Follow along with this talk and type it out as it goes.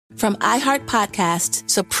From iHeart Podcasts,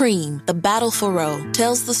 Supreme, The Battle for Roe,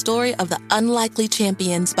 tells the story of the unlikely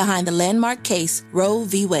champions behind the landmark case Roe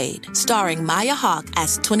v. Wade. Starring Maya Hawke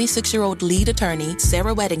as 26-year-old lead attorney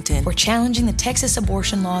Sarah Weddington. We're challenging the Texas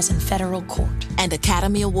abortion laws in federal court. And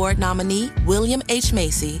Academy Award nominee William H.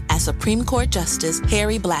 Macy as Supreme Court Justice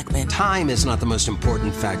Harry Blackmun. Time is not the most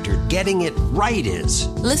important factor. Getting it right is.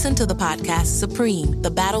 Listen to the podcast Supreme,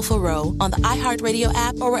 The Battle for Roe on the iHeartRadio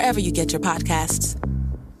app or wherever you get your podcasts.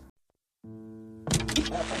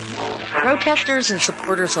 Protesters and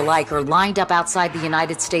supporters alike are lined up outside the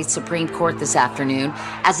United States Supreme Court this afternoon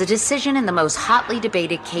as a decision in the most hotly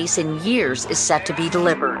debated case in years is set to be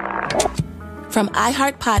delivered. From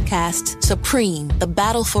iHeart Podcasts, Supreme, The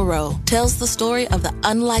Battle for Roe, tells the story of the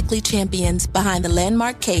unlikely champions behind the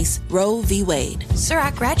landmark case Roe v. Wade. Sir,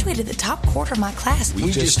 I graduated the top quarter of my class.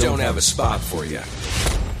 We just don't have a spot for you.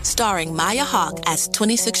 Starring Maya Hawke as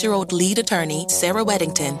 26-year-old lead attorney Sarah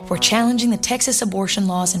Weddington. We're challenging the Texas abortion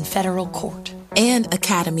laws in federal court. And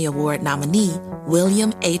Academy Award nominee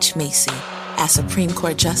William H. Macy as Supreme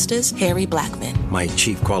Court Justice Harry Blackmun. My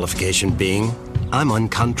chief qualification being, I'm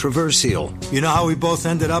uncontroversial. You know how we both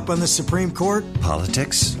ended up on the Supreme Court?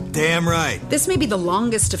 Politics? Damn right. This may be the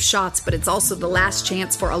longest of shots, but it's also the last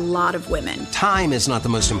chance for a lot of women. Time is not the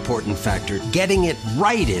most important factor. Getting it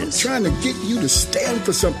right is. I'm trying to get you to stand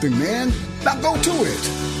for something, man. Now go to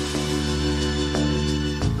it.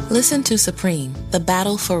 Listen to Supreme, The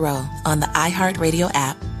Battle for Roe on the iHeartRadio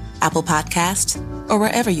app, Apple Podcasts, or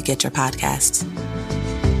wherever you get your podcasts.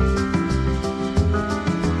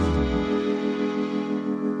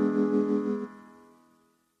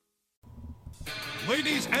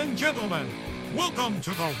 Ladies and gentlemen, welcome to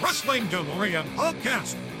the Wrestling DeLorean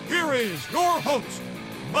podcast. Here is your host,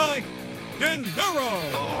 Mike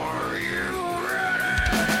Dendero. Are you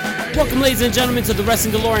ready? Welcome, ladies and gentlemen, to the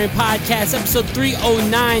Wrestling DeLorean podcast, episode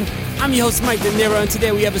 309. I'm your host, Mike Dendero, and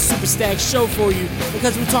today we have a super stacked show for you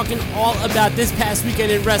because we're talking all about this past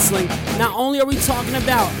weekend in wrestling. Not only are we talking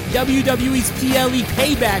about WWE's PLE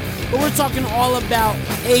Payback, but we're talking all about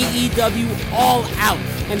AEW All Out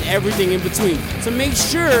and everything in between. So make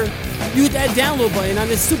sure you hit that download button on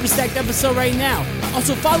this super stacked episode right now.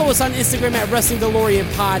 Also, follow us on Instagram at Wrestling DeLorean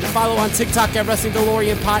Pod, follow on TikTok at Wrestling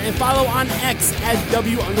DeLorean Pod, and follow on X at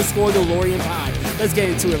W_DeLorean Pod. Let's get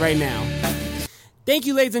into it right now. Thank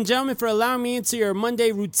you, ladies and gentlemen, for allowing me into your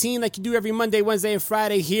Monday routine like you do every Monday, Wednesday, and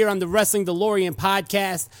Friday here on the Wrestling DeLorean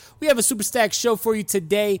podcast. We have a super stacked show for you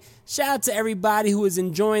today. Shout out to everybody who is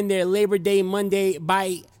enjoying their Labor Day Monday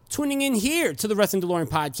by tuning in here to the Wrestling DeLorean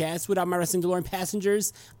podcast. Without my Wrestling DeLorean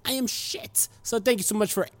passengers, I am shit. So thank you so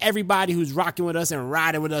much for everybody who's rocking with us and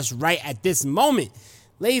riding with us right at this moment.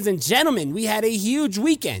 Ladies and gentlemen, we had a huge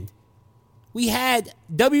weekend. We had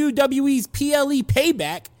WWE's PLE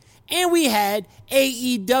Payback, and we had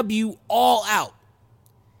AEW All Out.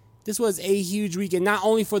 This was a huge weekend, not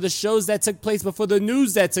only for the shows that took place, but for the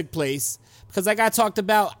news that took place. Because like I talked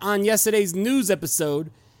about on yesterday's news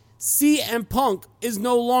episode, CM Punk is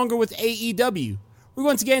no longer with AEW. We're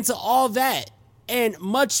going to get into all that and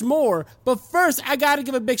much more. But first, I got to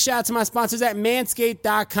give a big shout out to my sponsors at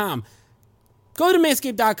Manscaped.com. Go to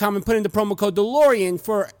Manscaped.com and put in the promo code DeLorean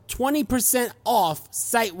for 20% off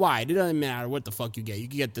site-wide. It doesn't matter what the fuck you get. You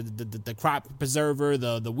can get the crop preserver,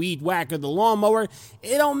 the weed whacker, the lawnmower.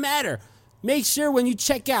 It don't matter. Make sure when you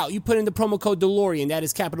check out, you put in the promo code DeLorean. That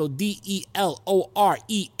is capital DELOREAN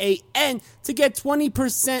to get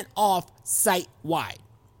 20% off site-wide.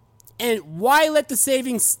 And why let the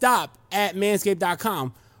savings stop at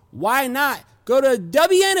Manscaped.com? Why not go to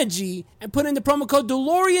W Energy and put in the promo code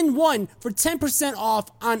DeLorean1 for 10% off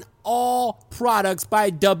on all products by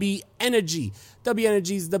W Energy. W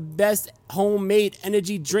Energy is the best homemade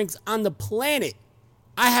energy drinks on the planet.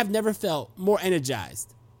 I have never felt more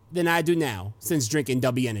energized than I do now since drinking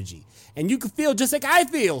W Energy. And you can feel just like I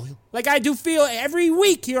feel, like I do feel every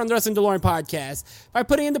week here on the Wrestling DeLorean podcast by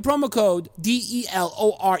putting in the promo code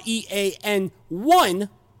DELOREAN1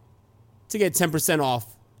 to get 10%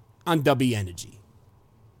 off on W Energy.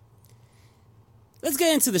 Let's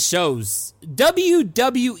get into the shows.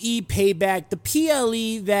 WWE Payback, the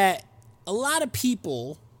PLE that a lot of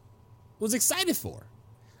people was excited for.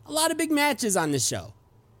 A lot of big matches on the show.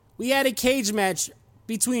 We had a cage match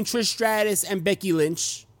between Trish Stratus and Becky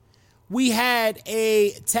Lynch. We had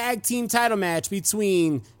a tag team title match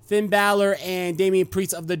between Finn Balor and Damian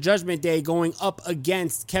Priest of the Judgment Day going up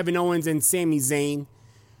against Kevin Owens and Sami Zayn.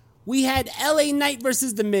 We had LA Knight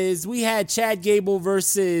versus The Miz. We had Chad Gable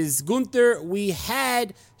versus Gunther. We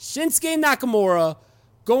had Shinsuke Nakamura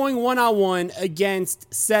going one-on-one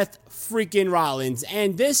against Seth freaking Rollins.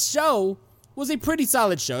 And this show was a pretty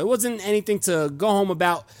solid show. It wasn't anything to go home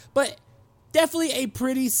about, but definitely a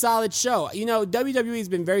pretty solid show. You know, WWE has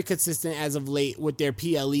been very consistent as of late with their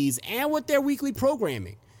PLEs and with their weekly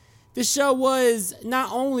programming. This show was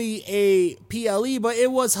not only a PLE, but it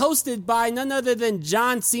was hosted by none other than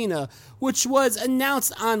John Cena, which was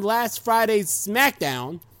announced on last Friday's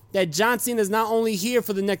SmackDown that John Cena is not only here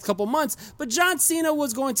for the next couple months, but John Cena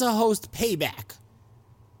was going to host Payback.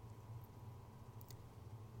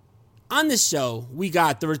 On this show, we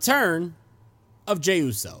got the return of Jey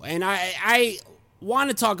Uso. And I want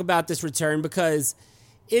to talk about this return because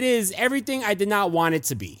it is everything I did not want it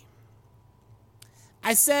to be.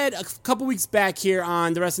 I said a couple weeks back here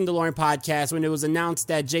on the Wrestling DeLorean podcast when it was announced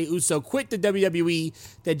that Jey Uso quit the WWE,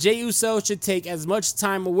 that Jey Uso should take as much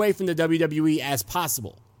time away from the WWE as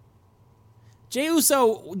possible. Jey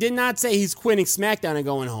Uso did not say he's quitting SmackDown and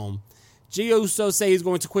going home. Jey Uso said he's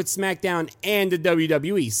going to quit SmackDown and the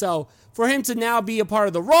WWE. So for him to now be a part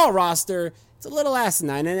of the Raw roster, it's a little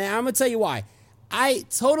asinine, and I'm going to tell you why. I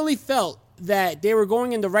totally felt that they were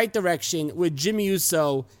going in the right direction with Jimmy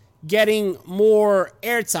Uso getting more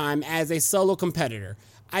airtime as a solo competitor.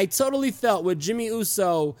 I totally felt with Jimmy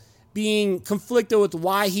Uso being conflicted with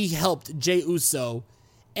why he helped Jey Uso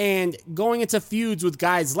and going into feuds with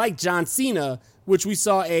guys like John Cena, which we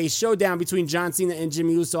saw a showdown between John Cena and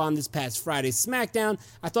Jimmy Uso on this past Friday's SmackDown.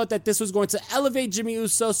 I thought that this was going to elevate Jimmy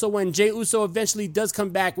Uso, so when Jey Uso eventually does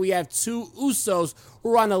come back, we have two Usos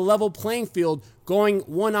who are on a level playing field going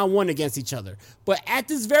one-on-one against each other. But at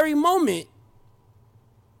this very moment,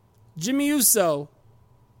 Jimmy Uso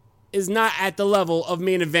is not at the level of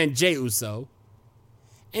main event Jey Uso.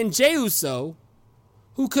 And Jey Uso,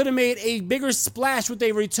 who could have made a bigger splash with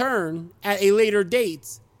a return at a later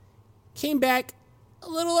date, came back a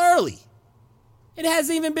little early. It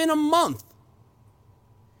hasn't even been a month.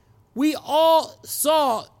 We all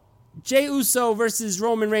saw Jey Uso versus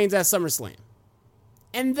Roman Reigns at SummerSlam.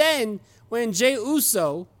 And then when Jey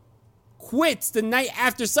Uso quits the night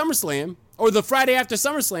after SummerSlam, or the Friday after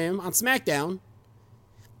SummerSlam on SmackDown,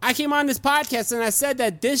 I came on this podcast and I said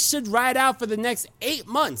that this should ride out for the next 8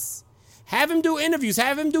 months. Have him do interviews,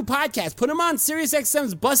 have him do podcasts, put him on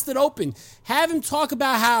SiriusXM's Busted Open, have him talk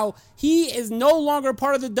about how he is no longer a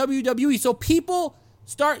part of the WWE so people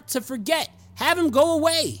start to forget. Have him go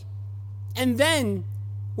away. And then,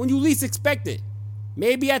 when you least expect it,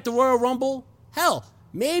 maybe at the Royal Rumble, hell,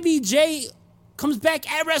 maybe Jey comes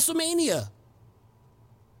back at WrestleMania.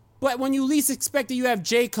 But when you least expect it, you have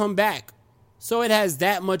Jey come back. So it has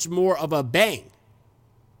that much more of a bang.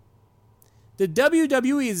 The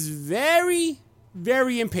WWE is very,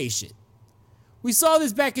 very impatient. We saw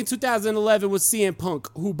this back in 2011 with CM Punk,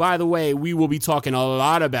 who, by the way, we will be talking a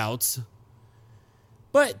lot about.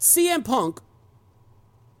 But CM Punk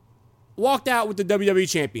walked out with the WWE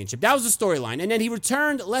Championship. That was the storyline. And then he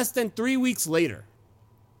returned less than 3 weeks later.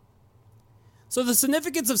 So the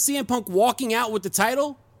significance of CM Punk walking out with the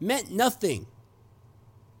title meant nothing.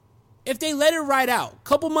 If they let it ride out, a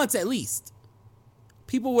couple months at least,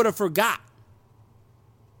 people would have forgot.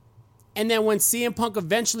 And then when CM Punk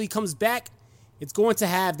eventually comes back, it's going to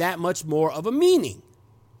have that much more of a meaning.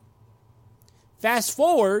 Fast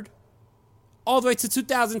forward all the way to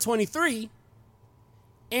 2023,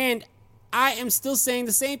 and I am still saying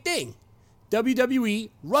the same thing. WWE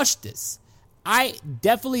rushed this. I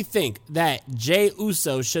definitely think that Jey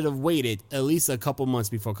Uso should have waited at least a couple months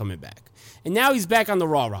before coming back. And now he's back on the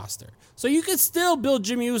Raw roster. So you could still build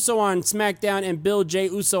Jimmy Uso on SmackDown and build Jey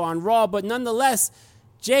Uso on Raw, but nonetheless,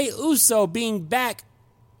 Jey Uso being back,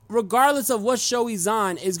 regardless of what show he's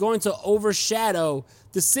on, is going to overshadow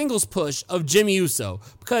the singles push of Jimmy Uso.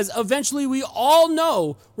 Because eventually we all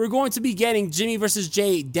know we're going to be getting Jimmy versus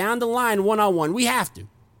Jey down the line one-on-one. We have to.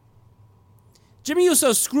 Jimmy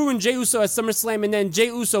Uso screwing Jey Uso at SummerSlam and then Jey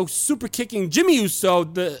Uso super kicking Jimmy Uso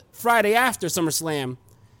the Friday after SummerSlam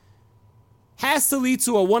has to lead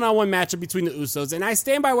to a one-on-one matchup between the Usos. And I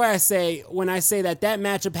stand by what I say when I say that that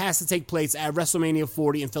matchup has to take place at WrestleMania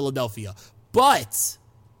 40 in Philadelphia. But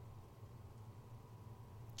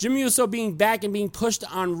Jimmy Uso being back and being pushed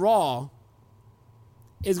on Raw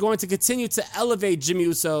is going to continue to elevate Jey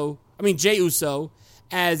Uso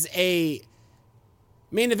as a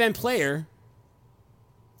main event player,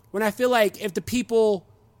 when I feel like if the people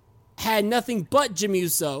had nothing but Jimmy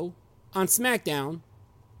Uso on SmackDown,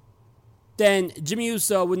 then Jimmy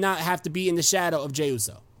Uso would not have to be in the shadow of Jey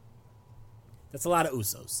Uso. That's a lot of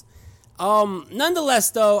Usos.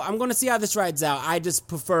 Nonetheless, though, I'm going to see how this rides out. I just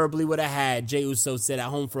preferably would have had Jey Uso sit at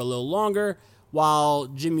home for a little longer while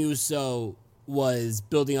Jimmy Uso was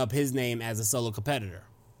building up his name as a solo competitor.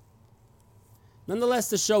 Nonetheless,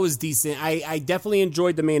 the show is decent. I definitely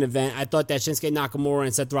enjoyed the main event. I thought that Shinsuke Nakamura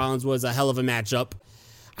and Seth Rollins was a hell of a matchup.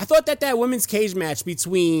 I thought that women's cage match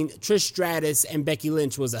between Trish Stratus and Becky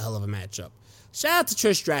Lynch was a hell of a matchup. Shout out to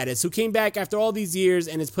Trish Stratus, who came back after all these years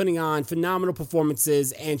and is putting on phenomenal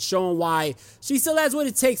performances and showing why she still has what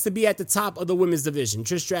it takes to be at the top of the women's division.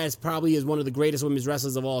 Trish Stratus probably is one of the greatest women's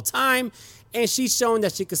wrestlers of all time, and she's shown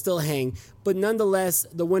that she can still hang. But nonetheless,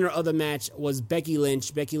 the winner of the match was Becky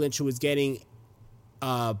Lynch. Becky Lynch, who was getting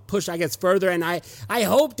pushed, I guess, further. And I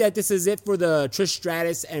hope that this is it for the Trish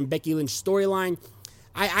Stratus and Becky Lynch storyline.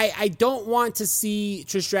 I don't want to see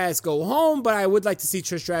Trish Stratus go home, but I would like to see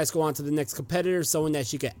Trish Stratus go on to the next competitor, someone that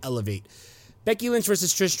she could elevate. Becky Lynch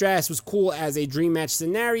versus Trish Stratus was cool as a dream match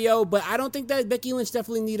scenario, but I don't think that Becky Lynch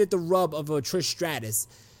definitely needed the rub of a Trish Stratus.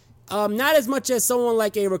 Not as much as someone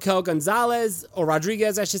like a Raquel Gonzalez, or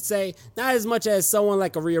Rodriguez, I should say. Not as much as someone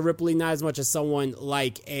like a Rhea Ripley. Not as much as someone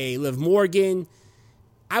like a Liv Morgan.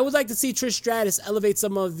 I would like to see Trish Stratus elevate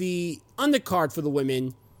some of the undercard for the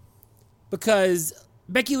women, because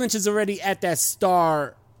Becky Lynch is already at that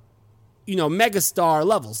star, mega star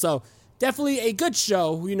level. So definitely a good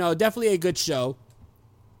show, definitely a good show.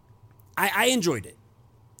 I enjoyed it.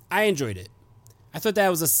 I thought that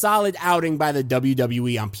was a solid outing by the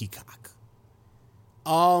WWE on Peacock.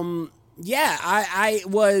 I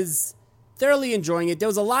was thoroughly enjoying it. There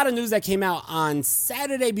was a lot of news that came out on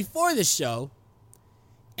Saturday before the show,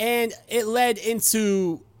 and it led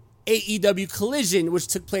into AEW Collision, which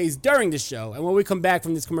took place during the show. And when we come back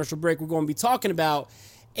from this commercial break, we're going to be talking about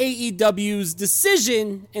AEW's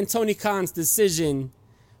decision and Tony Khan's decision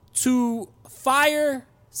to fire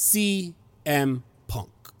CM Punk.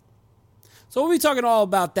 So we'll be talking all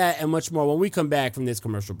about that and much more when we come back from this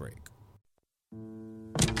commercial break.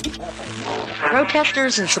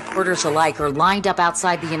 Protesters and supporters alike are lined up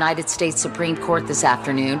outside the United States Supreme Court this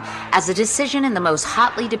afternoon as a decision in the most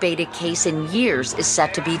hotly debated case in years is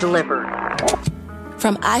set to be delivered.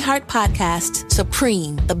 From iHeart Podcasts,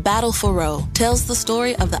 Supreme, The Battle for Roe, tells the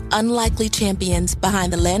story of the unlikely champions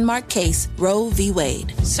behind the landmark case Roe v.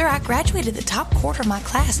 Wade. Sir, I graduated the top quarter of my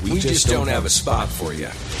class. We just don't have a spot for you.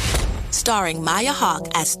 Starring Maya Hawke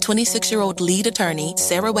as 26-year-old lead attorney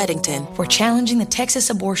Sarah Weddington. We're challenging the Texas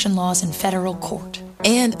abortion laws in federal court.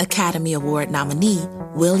 And Academy Award nominee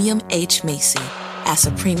William H. Macy as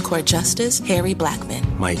Supreme Court Justice Harry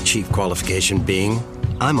Blackmun. My chief qualification being,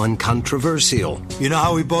 I'm uncontroversial. You know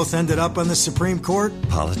how we both ended up on the Supreme Court?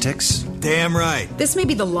 Politics? Damn right. This may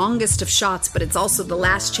be the longest of shots, but it's also the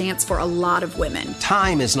last chance for a lot of women.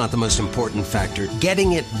 Time is not the most important factor.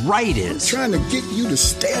 Getting it right is. I'm trying to get you to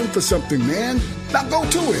stand for something, man. Now go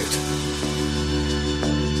to it.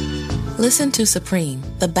 Listen to Supreme,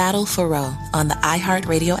 The Battle for Roe on the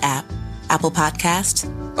iHeartRadio app, Apple Podcasts,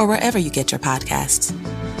 or wherever you get your podcasts.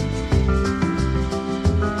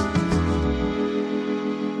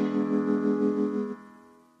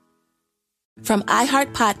 From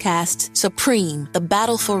iHeart Podcasts, Supreme, The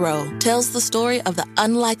Battle for Roe, tells the story of the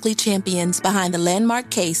unlikely champions behind the landmark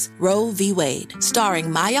case Roe v. Wade. Starring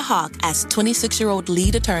Maya Hawke as 26-year-old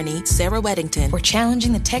lead attorney Sarah Weddington. We're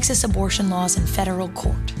challenging the Texas abortion laws in federal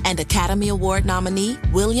court. And Academy Award nominee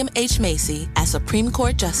William H. Macy as Supreme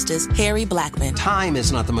Court Justice Harry Blackmun. Time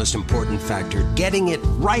is not the most important factor. Getting it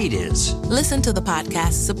right is. Listen to the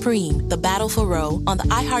podcast Supreme, The Battle for Roe on the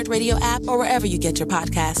iHeartRadio app or wherever you get your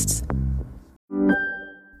podcasts.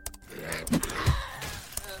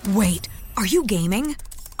 Wait, are you gaming?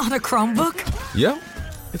 On a Chromebook? Yep.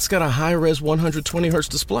 It's got a high-res 120Hz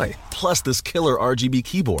display, plus this killer RGB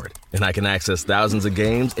keyboard. And I can access thousands of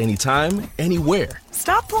games anytime, anywhere.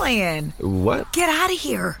 Stop playing. What? Get out of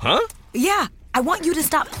here. Huh? Yeah, I want you to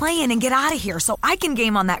stop playing and get out of here so I can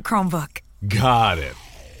game on that Chromebook. Got it.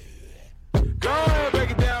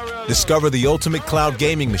 Discover the ultimate cloud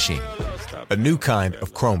gaming machine. A new kind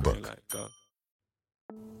of Chromebook.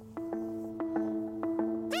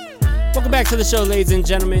 Welcome back to the show, ladies and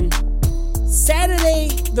gentlemen. Saturday,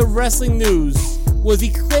 the wrestling news was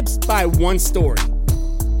eclipsed by one story.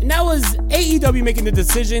 And that was AEW making the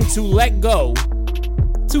decision to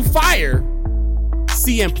fire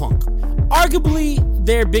CM Punk. Arguably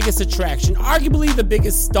their biggest attraction, arguably the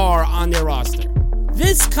biggest star on their roster.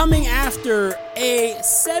 This coming after a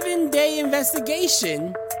 7-day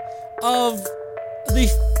investigation of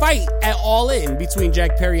the fight at All In between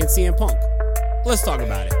Jack Perry and CM Punk. Let's talk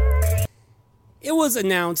about it. It was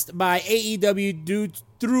announced by AEW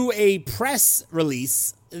through a press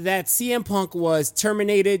release that CM Punk was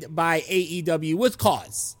terminated by AEW with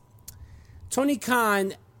cause. Tony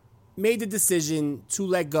Khan made the decision to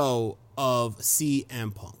let go of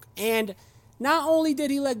CM Punk. And not only did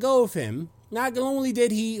he let go of him, not only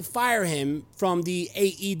did he fire him from the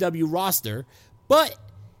AEW roster, but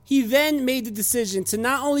he then made the decision to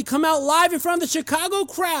not only come out live in front of the Chicago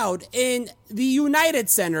crowd in the United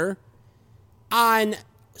Center on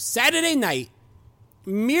Saturday night,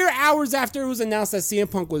 mere hours after it was announced that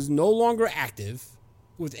CM Punk was no longer active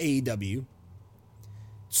with AEW,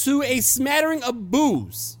 to a smattering of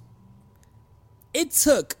boos. It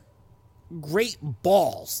took great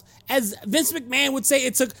balls. As Vince McMahon would say,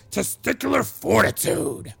 it took testicular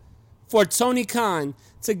fortitude for Tony Khan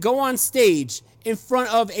to go on stage in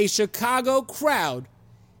front of a Chicago crowd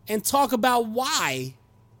and talk about why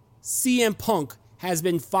CM Punk has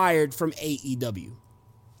been fired from AEW.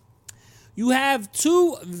 You have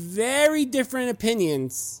two very different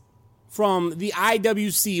opinions from the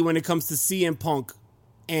IWC when it comes to CM Punk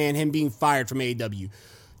and him being fired from AEW.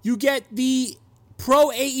 You get the pro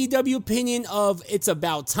AEW opinion of it's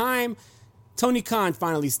about time. Tony Khan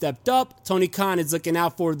finally stepped up. Tony Khan is looking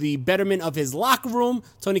out for the betterment of his locker room.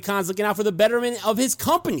 Tony Khan's looking out for the betterment of his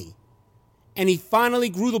company. And he finally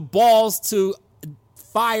grew the balls to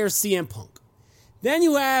fire CM Punk. Then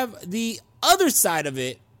you have the other side of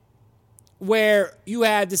it, where you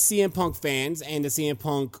have the CM Punk fans and the CM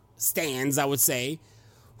Punk stans, I would say,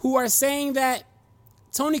 who are saying that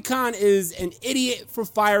Tony Khan is an idiot for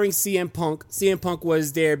firing CM Punk. CM Punk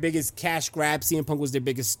was their biggest cash grab. CM Punk was their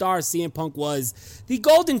biggest star. CM Punk was the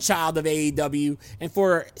golden child of AEW. And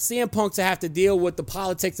for CM Punk to have to deal with the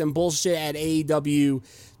politics and bullshit at AEW,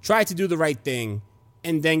 try to do the right thing,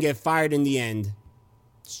 and then get fired in the end,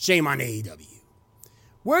 shame on AEW.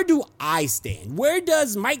 Where do I stand? Where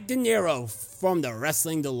does Mike De Niro from the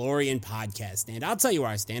Wrestling DeLorean podcast stand? I'll tell you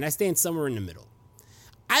where I stand. I stand somewhere in the middle.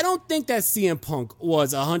 I don't think that CM Punk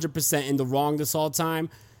was 100% in the wrong this whole time,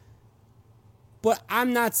 but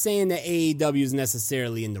I'm not saying that AEW is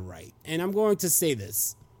necessarily in the right. And I'm going to say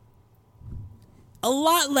this. A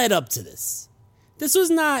lot led up to this. This was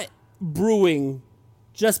not brewing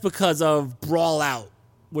just because of Brawl Out,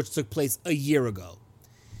 which took place a year ago.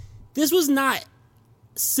 This was not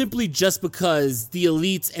simply just because the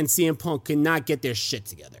Elites and CM Punk could not get their shit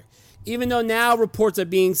together. Even though now reports are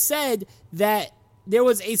being said that there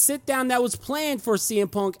was a sit-down that was planned for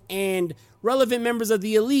CM Punk and relevant members of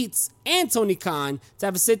the Elites and Tony Khan to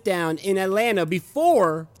have a sit-down in Atlanta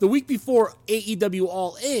the week before AEW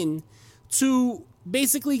All In, to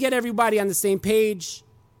basically get everybody on the same page,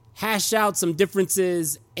 hash out some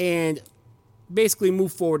differences, and basically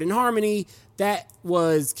move forward in harmony. That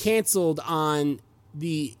was canceled on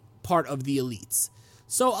the part of the Elites.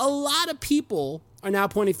 So a lot of people are now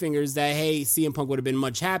pointing fingers that, hey, CM Punk would have been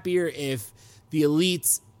much happier if the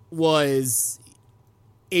Elites was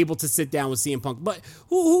able to sit down with CM Punk. But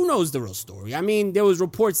who knows the real story? I mean, there was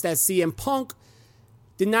reports that CM Punk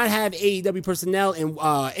did not have AEW personnel in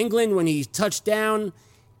England when he touched down,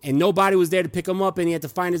 and nobody was there to pick him up, and he had to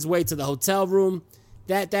find his way to the hotel room.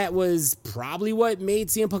 That was probably what made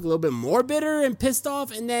CM Punk a little bit more bitter and pissed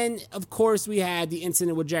off. And then, of course, we had the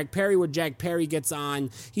incident with Jack Perry, where Jack Perry gets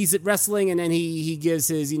on, he's at wrestling, and then he gives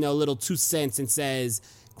his, little 2 cents and says,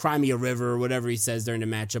 "Cry me a river," or whatever he says during the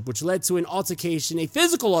matchup, which led to an altercation, a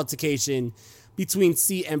physical altercation between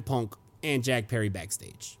CM Punk and Jack Perry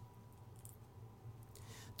backstage.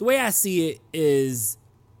 The way I see it is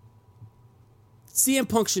CM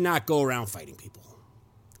Punk should not go around fighting people.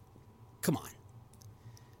 Come on.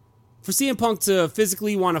 For CM Punk to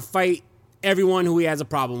physically want to fight everyone who he has a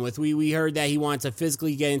problem with, we heard that he wanted to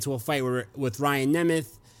physically get into a fight with Ryan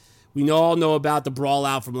Nemeth. We all know about the Brawl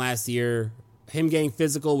Out from last year, him getting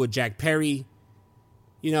physical with Jack Perry.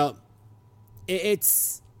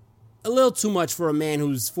 It's a little too much for a man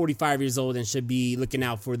who's 45 years old and should be looking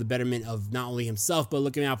out for the betterment of not only himself, but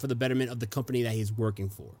looking out for the betterment of the company that he's working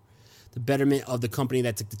for. The betterment of the company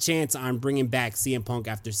that took the chance on bringing back CM Punk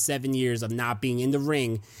after 7 years of not being in the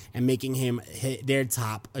ring and making him their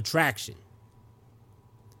top attraction.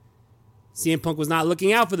 CM Punk was not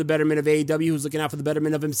looking out for the betterment of AEW, he was looking out for the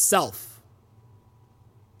betterment of himself.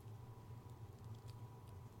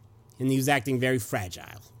 And he was acting very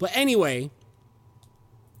fragile. But anyway,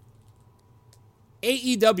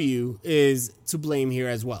 AEW is to blame here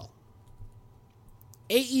as well.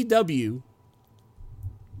 AEW,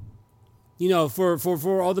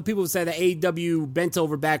 for all the people who said that AEW bent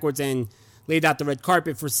over backwards and laid out the red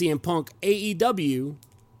carpet for CM Punk, AEW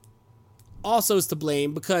also is to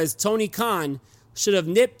blame because Tony Khan should have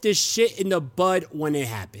nipped this shit in the bud when it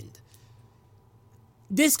happened.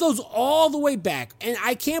 This goes all the way back, and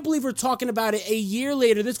I can't believe we're talking about it a year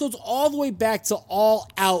later. This goes all the way back to All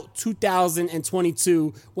Out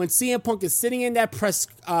 2022 when CM Punk is sitting in that press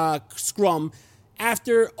scrum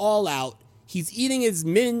after All Out. He's eating his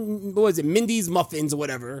Mindy's muffins or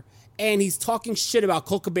whatever, and he's talking shit about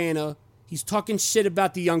Colt Cabana. He's talking shit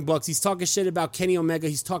about the Young Bucks. He's talking shit about Kenny Omega.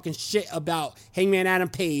 He's talking shit about Hangman Adam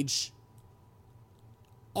Page.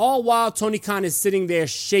 All while Tony Khan is sitting there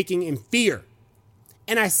shaking in fear.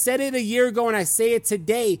 And I said it a year ago and I say it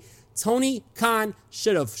today. Tony Khan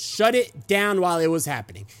should have shut it down while it was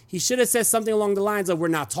happening. He should have said something along the lines of, we're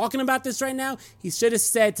not talking about this right now. He should have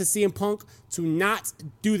said to CM Punk to not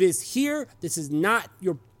do this here. This is not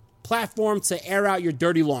your platform to air out your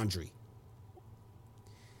dirty laundry.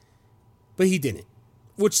 But he didn't.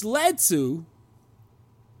 Which led to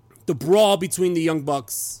the brawl between the Young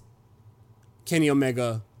Bucks, Kenny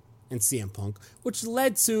Omega, and CM Punk. Which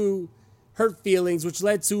led to hurt feelings, which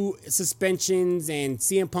led to suspensions and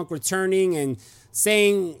CM Punk returning and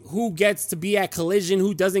saying who gets to be at Collision,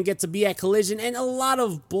 who doesn't get to be at Collision, and a lot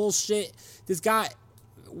of bullshit. This got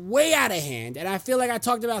way out of hand, and I feel like I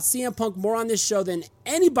talked about CM Punk more on this show than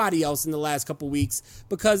anybody else in the last couple weeks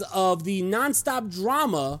because of the nonstop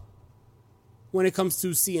drama when it comes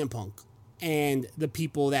to CM Punk and the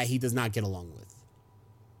people that he does not get along with.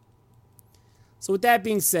 So with that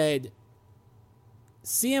being said,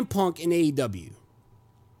 CM Punk in AEW.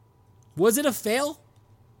 Was it a fail?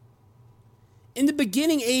 In the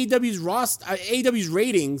beginning, AEW's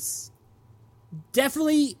ratings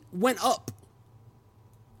definitely went up.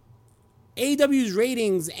 AEW's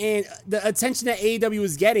ratings and the attention that AEW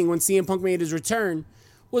was getting when CM Punk made his return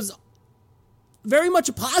was very much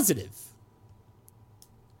a positive.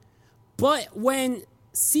 But when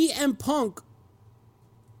CM Punk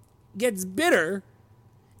gets bitter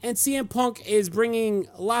and CM Punk is bringing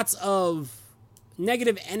lots of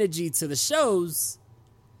negative energy to the shows,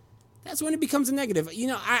 that's when it becomes a negative. You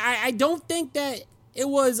know, I don't think that it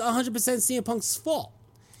was 100% CM Punk's fault.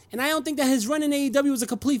 And I don't think that his run in AEW was a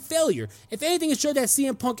complete failure. If anything, it showed that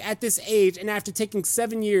CM Punk at this age and after taking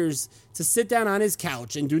 7 years to sit down on his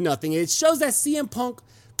couch and do nothing, it shows that CM Punk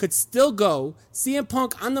could still go. CM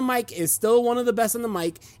Punk on the mic is still one of the best on the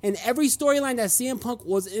mic. And every storyline that CM Punk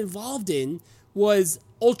was involved in was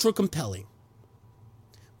ultra compelling.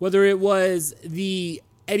 Whether it was the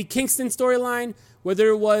Eddie Kingston storyline, whether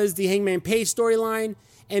it was the Hangman Page storyline,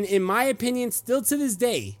 and in my opinion, still to this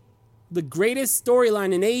day, the greatest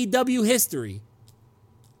storyline in AEW history,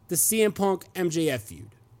 the CM Punk MJF feud.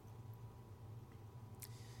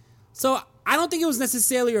 So I don't think it was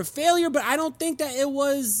necessarily a failure, but I don't think that it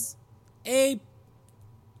was a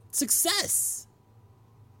success.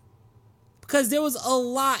 Because there was a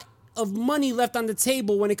lot of money left on the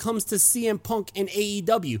table when it comes to CM Punk and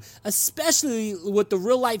AEW, especially with the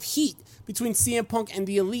real life heat between CM Punk and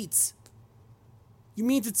the Elites. You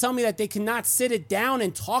mean to tell me that they cannot sit it down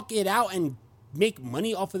and talk it out and make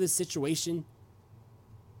money off of this situation?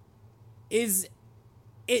 Is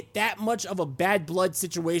it that much of a bad blood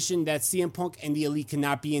situation that CM Punk and the Elite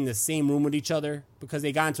cannot be in the same room with each other because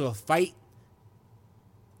they got into a fight?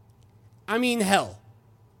 I mean, hell.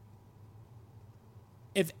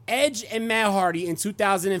 If Edge and Matt Hardy in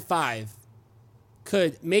 2005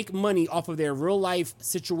 could make money off of their real life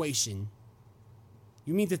situation,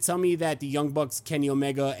 you mean to tell me that the Young Bucks, Kenny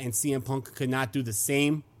Omega, and CM Punk could not do the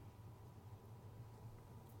same?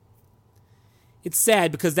 It's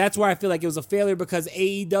sad because that's where I feel like it was a failure, because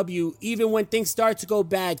AEW, even when things start to go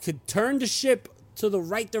bad, could turn the ship to the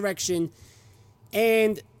right direction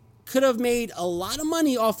and could have made a lot of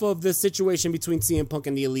money off of the situation between CM Punk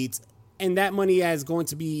and the Elites. And that money is going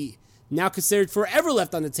to be now considered forever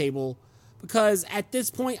left on the table, because at this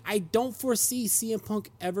point, I don't foresee CM Punk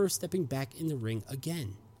ever stepping back in the ring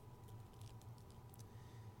again.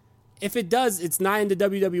 If it does, it's not in the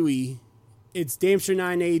WWE. It's damn sure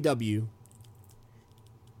not in AEW.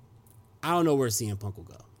 I don't know where CM Punk will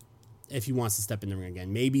go if he wants to step in the ring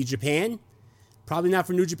again. Maybe Japan. Probably not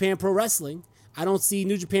for New Japan Pro Wrestling. I don't see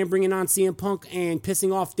New Japan bringing on CM Punk and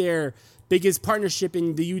pissing off their biggest partnership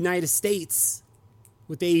in the United States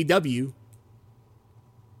with AEW.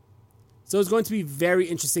 So it's going to be very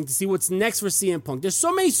interesting to see what's next for CM Punk. There's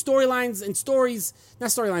so many storylines and stories,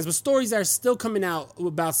 not storylines, but stories that are still coming out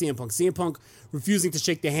about CM Punk. CM Punk refusing to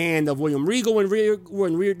shake the hand of William Regal I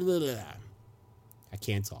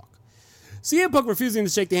can't talk. CM Punk refusing to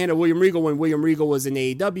shake the hand of William Regal when William Regal was in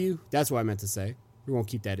AEW. That's what I meant to say. We won't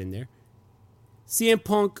keep that in there. CM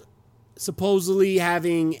Punk supposedly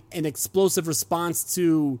having an explosive response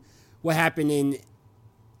to what happened in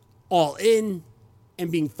All In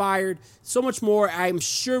and being fired. So much more. I'm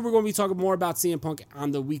sure we're going to be talking more about CM Punk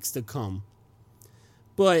on the weeks to come.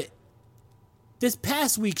 But this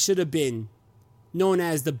past week should have been known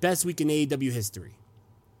as the best week in AEW history.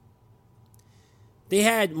 They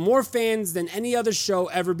had more fans than any other show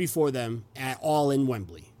ever before them at All in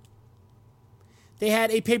Wembley. They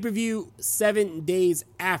had a pay-per-view 7 days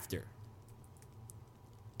after.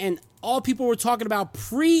 And all people were talking about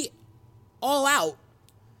pre-All Out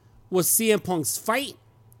was CM Punk's fight,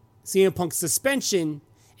 CM Punk's suspension,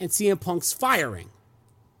 and CM Punk's firing.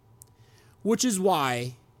 Which is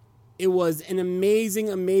why it was an amazing,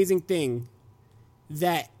 amazing thing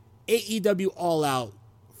that AEW All Out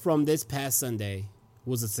from this past Sunday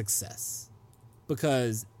was a success.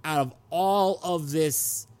 Because out of all of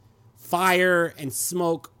this fire and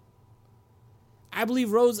smoke, I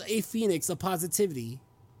believe rose a phoenix of positivity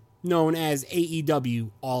known as AEW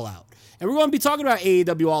All Out. And we're going to be talking about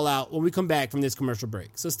AEW All Out when we come back from this commercial break.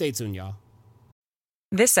 So stay tuned, y'all.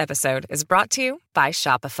 This episode is brought to you by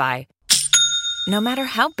Shopify. No matter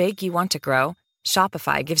how big you want to grow,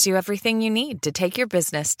 Shopify gives you everything you need to take your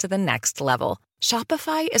business to the next level.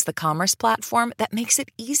 Shopify is the commerce platform that makes it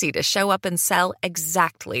easy to show up and sell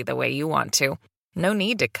exactly the way you want to. No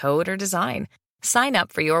need to code or design. Sign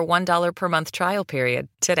up for your $1 per month trial period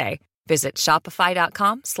today. Visit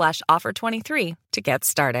shopify.com/offer23 to get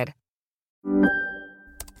started.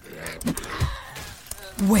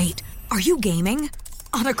 Wait, are you gaming?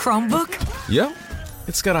 On a Chromebook? Yep.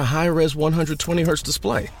 It's got a high-res 120Hz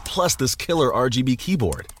display, plus this killer RGB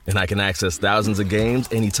keyboard. And I can access thousands of games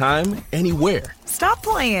anytime, anywhere. Stop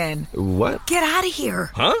playing. What? Get out of here.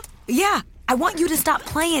 Huh? Yeah, I want you to stop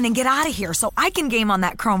playing and get out of here so I can game on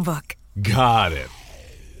that Chromebook. Got it.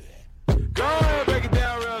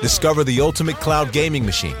 Discover the ultimate cloud gaming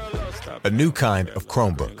machine. A new kind of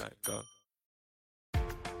Chromebook.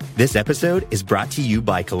 This episode is brought to you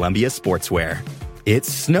by Columbia Sportswear.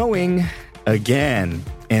 It's snowing again,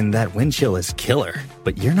 and that wind chill is killer.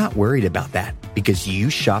 But you're not worried about that because you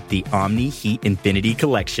shop the Omni Heat Infinity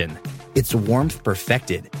Collection. It's warmth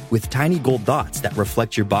perfected with tiny gold dots that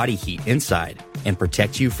reflect your body heat inside and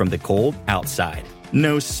protect you from the cold outside.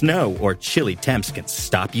 No snow or chilly temps can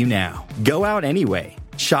stop you now. Go out anyway.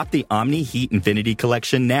 Shop the Omni Heat Infinity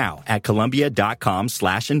Collection now at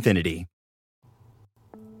Columbia.com/infinity.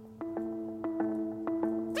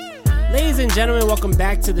 Ladies and gentlemen, welcome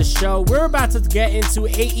back to the show. We're about to get into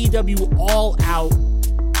AEW All Out,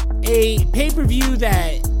 a pay-per-view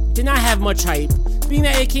that did not have much hype, being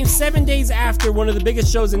that it came 7 days after one of the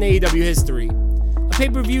biggest shows in AEW history. A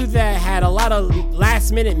pay-per-view that had a lot of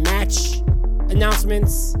last-minute match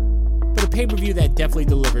announcements, but a pay-per-view that definitely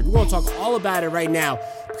delivered. We're going to talk all about it right now,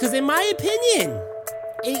 because in my opinion,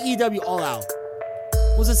 AEW All Out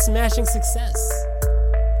was a smashing success.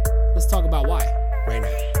 Let's talk about why right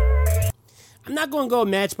now. I'm not going to go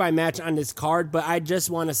match by match on this card, but I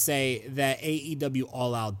just want to say that AEW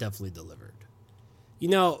All Out definitely delivered. You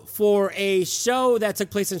know, for a show that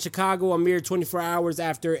took place in Chicago a mere 24 hours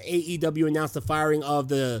after AEW announced the firing of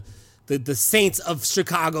the Saints of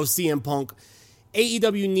Chicago, CM Punk,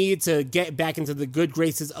 AEW needed to get back into the good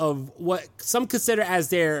graces of what some consider as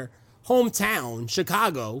their hometown,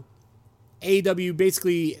 Chicago. AEW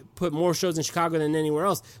basically put more shows in Chicago than anywhere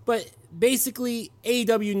else, but basically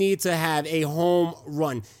AEW needed to have a home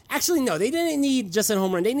run. Actually, no, they didn't need just a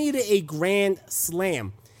home run. They needed a grand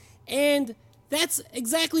slam. And that's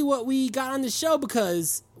exactly what we got on the show,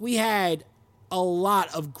 because we had a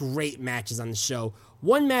lot of great matches on the show.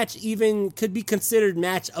 One match even could be considered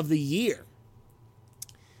match of the year.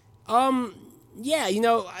 Yeah, you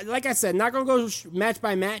know, like I said, not going to go match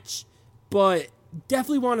by match, but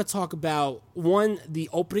definitely want to talk about, one, the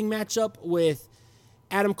opening matchup with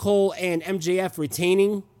Adam Cole and MJF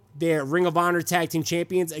retaining their Ring of Honor Tag Team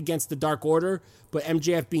Champions against the Dark Order, but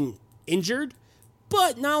MJF being injured.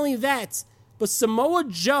 But not only that, but Samoa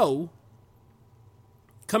Joe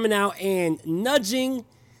coming out and nudging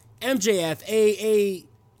MJF,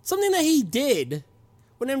 something that he did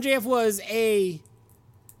when MJF was a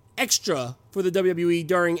extra for the WWE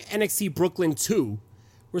during NXT Brooklyn 2,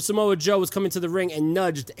 where Samoa Joe was coming to the ring and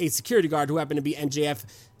nudged a security guard who happened to be MJF.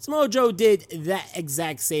 Samoa Joe did that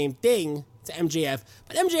exact same thing to MJF,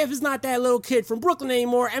 but MJF is not that little kid from Brooklyn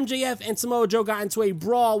anymore. MJF and Samoa Joe got into a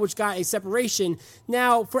brawl, which got a separation.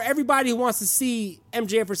 Now, for everybody who wants to see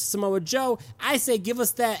MJF versus Samoa Joe, I say give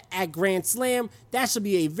us that at Grand Slam. That should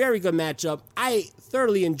be a very good matchup. I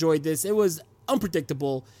thoroughly enjoyed this. It was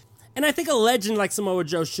unpredictable. And I think a legend like Samoa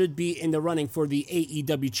Joe should be in the running for the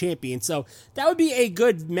AEW champion. So that would be a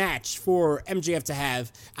good match for MJF to have.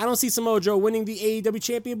 I don't see Samoa Joe winning the AEW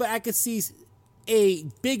champion, but I could see a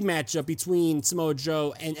big matchup between Samoa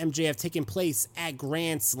Joe and MJF taking place at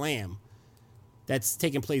Grand Slam. That's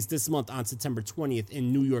taking place this month on September 20th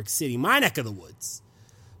in New York City, my neck of the woods.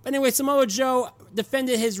 But anyway, Samoa Joe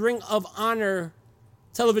defended his Ring of Honor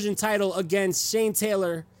television title against Shane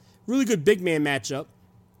Taylor. Really good big man matchup.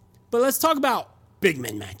 But let's talk about big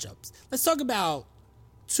men matchups. Let's talk about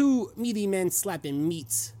two meaty men slapping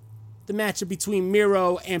meat. The matchup between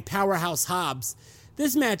Miro and Powerhouse Hobbs.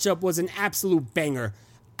 This matchup was an absolute banger.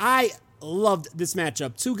 I loved this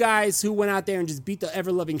matchup. Two guys who went out there and just beat the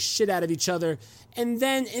ever-loving shit out of each other. And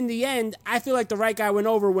then in the end, I feel like the right guy went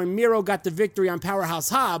over when Miro got the victory on Powerhouse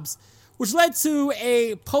Hobbs, which led to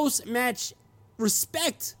a post-match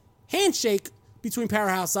respect handshake between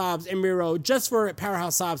Powerhouse Hobbs and Miro, just for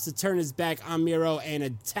Powerhouse Hobbs to turn his back on Miro and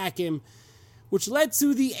attack him, which led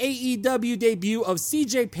to the AEW debut of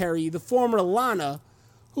CJ Perry, the former Lana,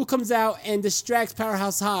 who comes out and distracts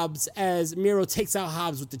Powerhouse Hobbs as Miro takes out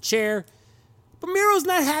Hobbs with the chair. But Miro's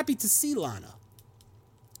not happy to see Lana.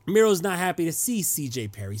 Miro's not happy to see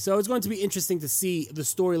CJ Perry. So it's going to be interesting to see the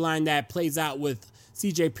storyline that plays out with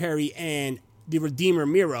CJ Perry and the Redeemer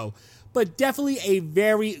Miro. But definitely a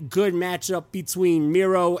very good matchup between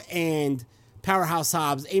Miro and Powerhouse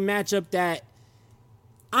Hobbs. A matchup that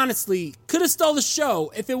honestly could have stole the show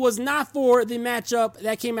if it was not for the matchup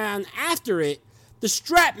that came out after it. The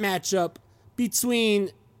strap matchup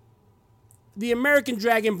between the American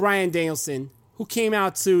Dragon Bryan Danielson, who came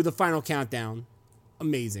out to the final countdown,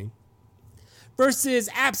 amazing, versus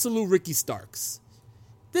Absolute Ricky Starks.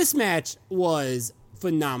 This match was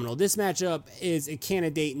phenomenal. This matchup is a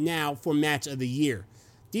candidate now for match of the year.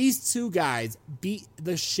 These two guys beat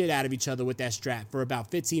the shit out of each other with that strap for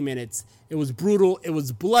about 15 minutes. It was brutal. It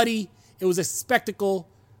was bloody. It was a spectacle.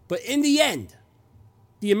 But in the end,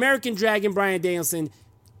 the American Dragon Bryan Danielson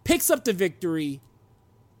picks up the victory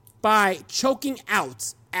by choking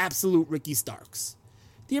out Absolute Ricky Starks.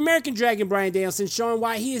 The American Dragon Bryan Danielson showing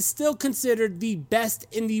why he is still considered the best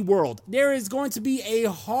in the world. There is going to be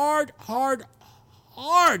a hard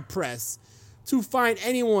press to find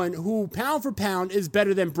anyone who pound for pound is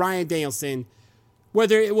better than Bryan Danielson,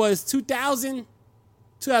 whether it was 2000,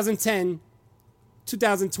 2010,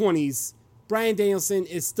 2020s. Bryan Danielson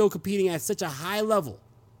is still competing at such a high level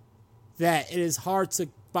that it is hard to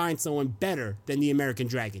find someone better than the American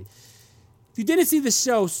Dragon. If you didn't see the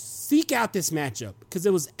show, seek out this matchup because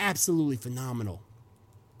it was absolutely phenomenal.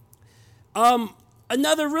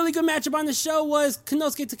 Another really good matchup on the show was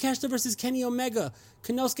Konosuke Takeshita versus Kenny Omega.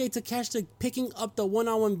 Konosuke Takeshita picking up the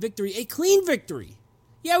one-on-one victory, a clean victory.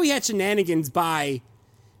 Yeah, we had shenanigans by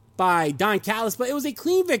Don Callis, but it was a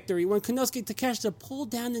clean victory when Konosuke Takeshita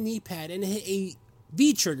pulled down the knee pad and hit a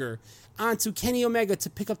V-trigger onto Kenny Omega to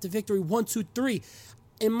pick up the victory 1-2-3.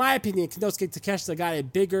 In my opinion, Konosuke Takeshita got a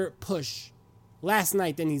bigger push last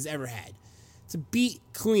night than he's ever had. To beat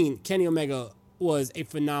clean Kenny Omega was a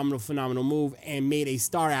phenomenal move and made a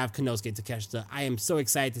star out of Konosuke Takeshita. I am so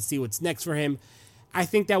excited to see what's next for him. I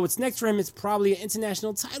think that what's next for him is probably an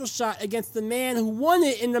international title shot against the man who won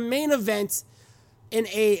it in the main event in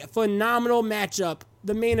a phenomenal matchup.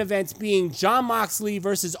 The main event being Jon Moxley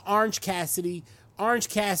versus Orange Cassidy. Orange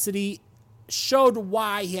Cassidy showed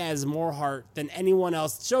why he has more heart than anyone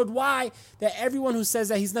else. Showed why that everyone who says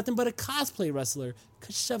that he's nothing but a cosplay wrestler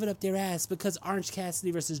could shove it up their ass, because Orange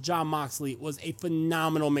Cassidy versus Jon Moxley was a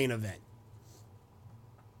phenomenal main event.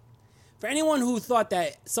 For anyone who thought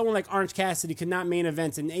that someone like Orange Cassidy could not main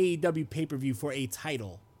event an AEW pay-per-view for a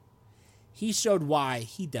title, he showed why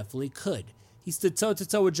he definitely could. He stood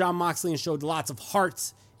toe-to-toe with Jon Moxley and showed lots of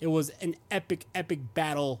heart. It was an epic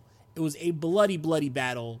battle. It was a bloody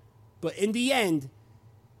battle. But in the end,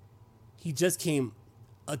 he just came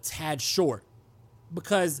a tad short,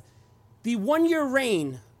 because the one-year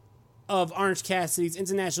reign of Orange Cassidy's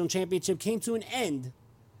International Championship came to an end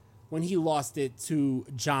when he lost it to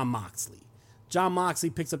Jon Moxley. Jon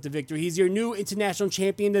Moxley picks up the victory. He's your new international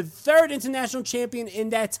champion, the third international champion in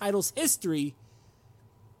that title's history.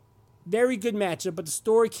 Very good matchup, but the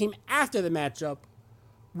story came after the matchup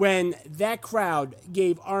when that crowd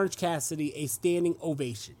gave Orange Cassidy a standing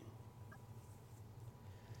ovation.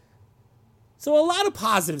 So a lot of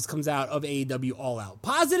positives comes out of AEW All Out.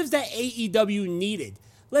 Positives that AEW needed.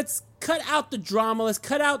 Let's cut out the drama. Let's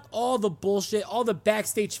cut out all the bullshit, all the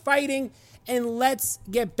backstage fighting, and let's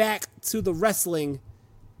get back to the wrestling.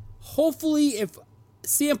 Hopefully, if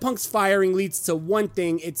CM Punk's firing leads to one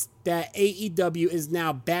thing, it's that AEW is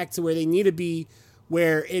now back to where they need to be,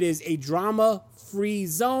 where it is a drama-free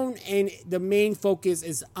zone, and the main focus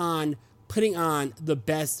is on putting on the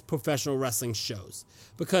best professional wrestling shows.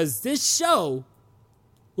 Because this show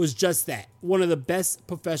was just that, one of the best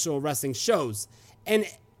professional wrestling shows. And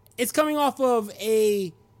it's coming off of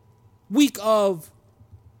a week of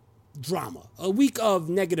drama, a week of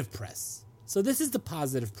negative press. So this is the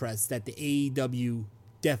positive press that the AEW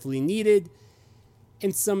definitely needed,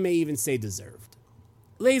 and some may even say deserved.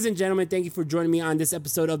 Ladies and gentlemen, thank you for joining me on this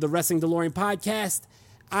episode of the Wrestling DeLorean podcast.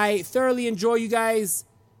 I thoroughly enjoy you guys.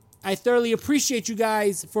 I thoroughly appreciate you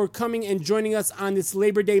guys for coming and joining us on this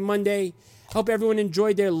Labor Day Monday. Hope everyone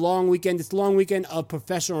enjoyed their long weekend, this long weekend of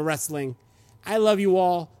professional wrestling. I love you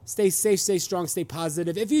all. Stay safe, stay strong, stay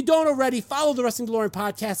positive. If you don't already, follow the Wrestling DeLorean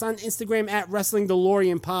podcast on Instagram at Wrestling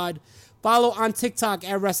DeLorean Pod. Follow on TikTok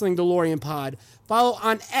at Wrestling DeLorean Pod. Follow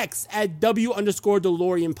on X at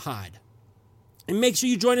W_DeLorean Pod. And make sure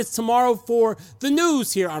you join us tomorrow for the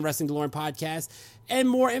news here on Wrestling DeLorean Podcast. And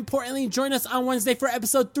more importantly, join us on Wednesday for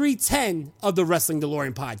episode 310 of the Wrestling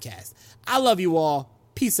DeLorean Podcast. I love you all.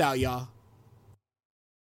 Peace out, y'all.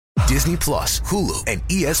 Disney Plus, Hulu, and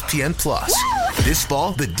ESPN Plus. This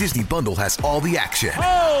fall, the Disney Bundle has all the action.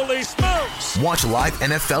 Holy smokes! Watch live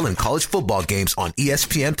NFL and college football games on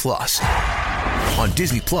ESPN Plus. On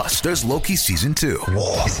Disney Plus, there's Loki Season 2.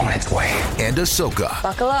 War's on its way. And Ahsoka.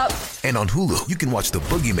 Buckle up. And on Hulu, you can watch The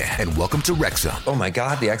Boogeyman and Welcome to Wrexham. Oh my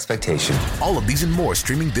God, the expectation. All of these and more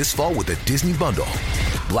streaming this fall with the Disney Bundle.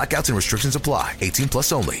 Blackouts and restrictions apply. 18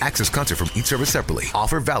 plus only. Access content from each service separately.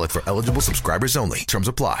 Offer valid for eligible subscribers only. Terms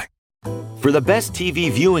apply. For the best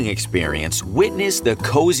TV viewing experience, witness the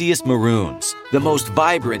coziest maroons, the most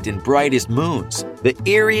vibrant and brightest moons, the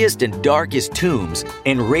eeriest and darkest tombs,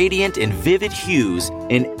 and radiant and vivid hues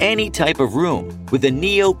in any type of room with the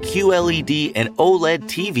Neo QLED and OLED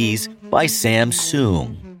TVs by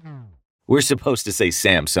Samsung. We're supposed to say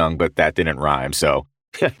Samsung, but that didn't rhyme, so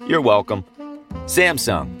you're welcome.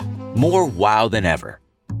 Samsung, more wow than ever.